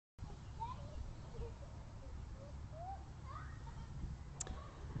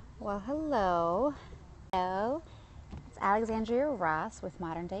Well, hello. Hello. It's Alexandria Ross with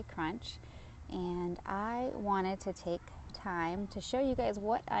ModernDayCrunch, and I wanted to take time to show you guys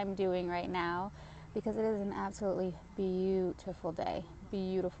what I'm doing right now because it is an absolutely beautiful day.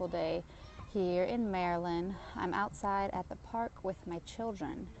 Beautiful day here in Maryland. I'm outside at the park with my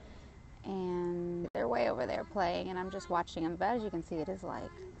children, and they're way over there playing, and I'm just watching them. But as you can see, it is like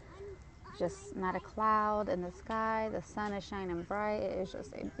just not a cloud in the sky. The sun is shining bright. It is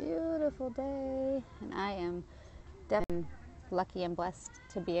just a beautiful day, and I am definitely lucky and blessed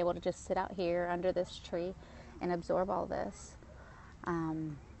to be able to just sit out here under this tree and absorb all this.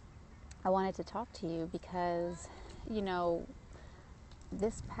 I wanted to talk to you because,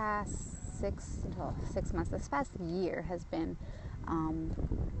 this past 6 months, this past year has been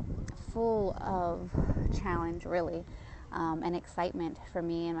full of challenge, really, and excitement for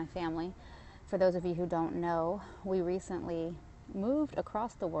me and my family. For those of you who don't know, we recently moved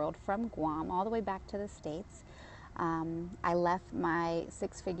across the world from Guam all the way back to the States. I left my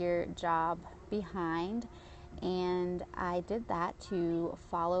six-figure job behind, and I did that to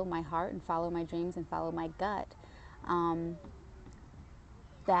follow my heart and follow my dreams and follow my gut.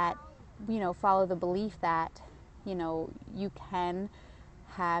 Follow the belief that, you can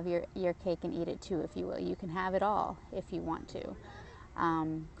have your cake and eat it too, if you will. You can have it all if you want to.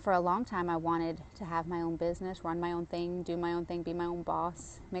 For a long time, I wanted to have my own business, run my own thing, do my own thing, be my own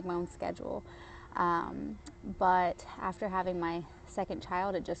boss, make my own schedule. But after having my second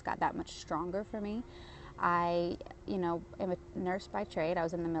child, it just got that much stronger for me. I, am a nurse by trade. I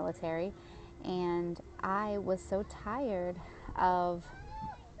was in the military, and I was so tired of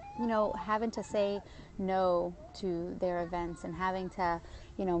having to say no to their events and having to,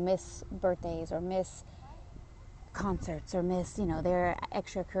 miss birthdays or miss concerts or miss, their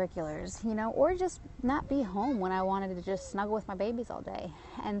extracurriculars, or just not be home when I wanted to just snuggle with my babies all day.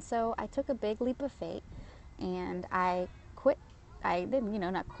 And so I took a big leap of faith and I quit. I didn't,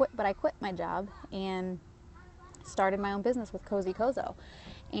 not quit, but I quit my job and started my own business with Cozy Kozo.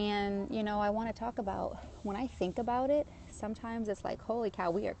 And, I want to talk about, when I think about it, sometimes it's like, holy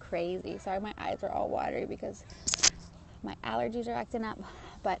cow, we are crazy. Sorry, my eyes are all watery because my allergies are acting up.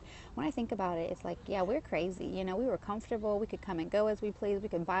 But when I think about it, it's like, yeah, we're crazy. We were comfortable. We could come and go as we pleased. We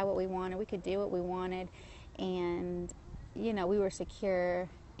could buy what we wanted. We could do what we wanted. And, we were secure.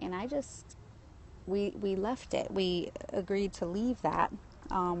 And we left it. We agreed to leave that.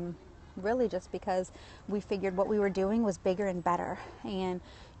 Really just because we figured what we were doing was bigger and better. And,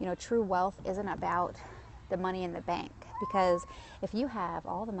 true wealth isn't about the money in the bank, because if you have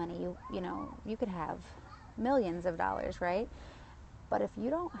all the money, you could have millions of dollars, right? But if you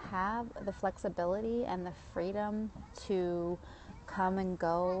don't have the flexibility and the freedom to come and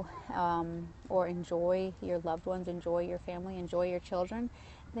go, or enjoy your loved ones, enjoy your family, enjoy your children,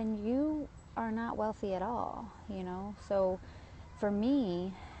 then you are not wealthy at all, So for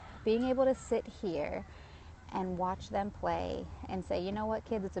me, being able to sit here and watch them play and say, you know what,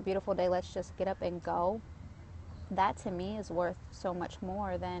 kids, it's a beautiful day, let's just get up and go, that to me is worth so much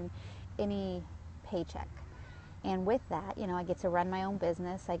more than any paycheck. And with that, I get to run my own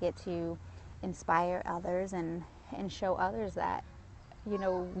business. I get to inspire others and show others that,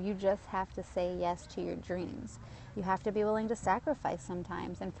 you just have to say yes to your dreams. You have to be willing to sacrifice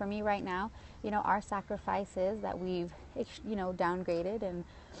sometimes. And for me right now, our sacrifice is that we've, downgraded and,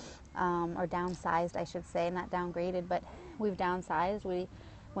 or downsized, I should say, not downgraded, but we've downsized. We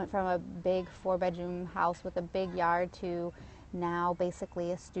went from a big 4-bedroom house with a big yard to now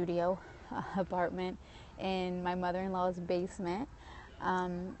basically a studio apartment in my mother-in-law's basement.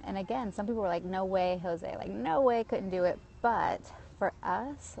 And again, some people were like, no way, Jose, like, no way, couldn't do it. But for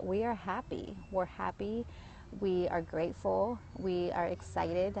us, we are happy. We're happy. We are grateful. We are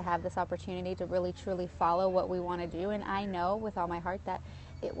excited to have this opportunity to really, truly follow what we want to do. And I know with all my heart that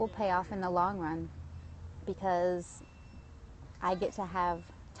it will pay off in the long run, because I get to have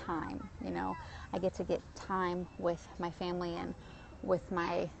time, I get to get time with my family and with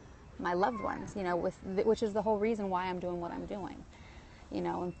my loved ones, which is the whole reason why I'm doing what I'm doing.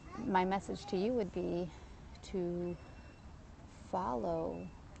 My message to you would be to follow,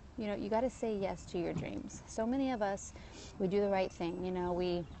 you got to say yes to your dreams. So many of us, we do the right thing,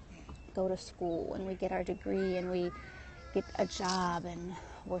 we go to school and we get our degree and we get a job and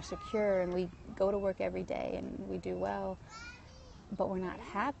we're secure and we go to work every day and we do well, but we're not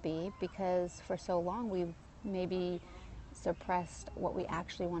happy because for so long we've maybe suppressed what we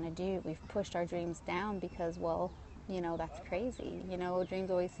actually want to do. We've pushed our dreams down because, well, that's crazy. Dreams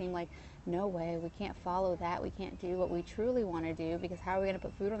always seem like, no way, we can't follow that. We can't do what we truly want to do, because how are we going to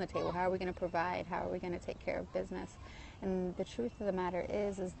put food on the table? How are we going to provide? How are we going to take care of business? And the truth of the matter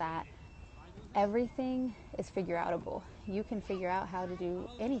is that everything is figure outable. You can figure out how to do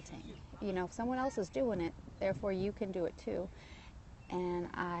anything. If someone else is doing it, therefore you can do it too. And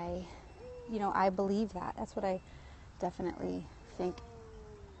I believe that. That's what I definitely think,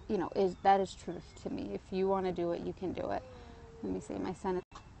 is truth to me. If you want to do it, you can do it. Let me see, my son is...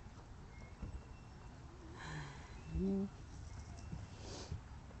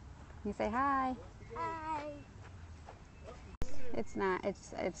 You say hi. Hi.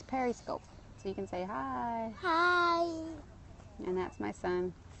 It's Periscope. So you can say hi. Hi. And that's my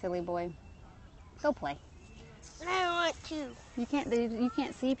son, silly boy. Go play. I want to. You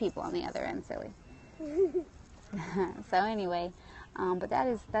can't see people on the other end, silly. So anyway, but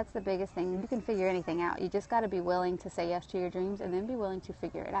that's the biggest thing. You can figure anything out. You just got to be willing to say yes to your dreams, and then be willing to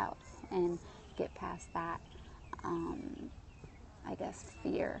figure it out and get past that, I guess,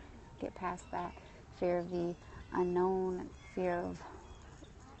 fear. Get past that fear of the unknown, fear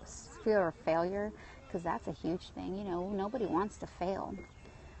of failure, because that's a huge thing. Nobody wants to fail.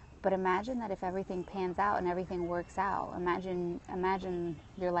 But imagine that if everything pans out and everything works out. Imagine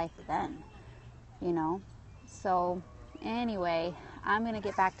your life then, So anyway, I'm going to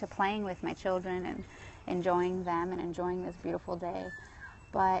get back to playing with my children and enjoying them and enjoying this beautiful day.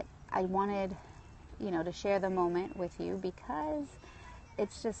 But I wanted, to share the moment with you, because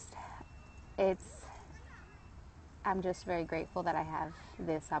I'm just very grateful that I have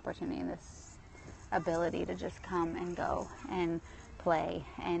this opportunity and this ability to just come and go and play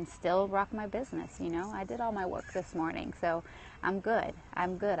and still rock my business. I did all my work this morning, so I'm good. I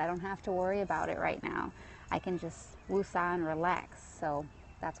don't have to worry about it right now. I can just woosah and relax. So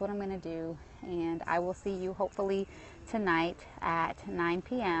that's what I'm going to do, and I will see you hopefully tonight at 9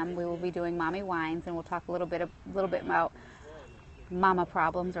 p.m. We will be doing Mommy Wines, and we'll talk a little bit about mama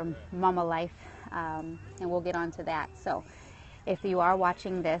problems or mama life, and we'll get on to that. So if you are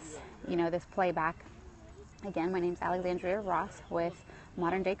watching this, this playback, again, my name's Alexandria Ross with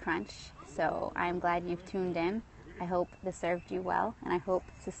Modern Day Crunch. So I'm glad you've tuned in. I hope this served you well, and I hope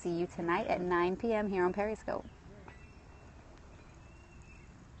to see you tonight at 9 p.m. here on Periscope.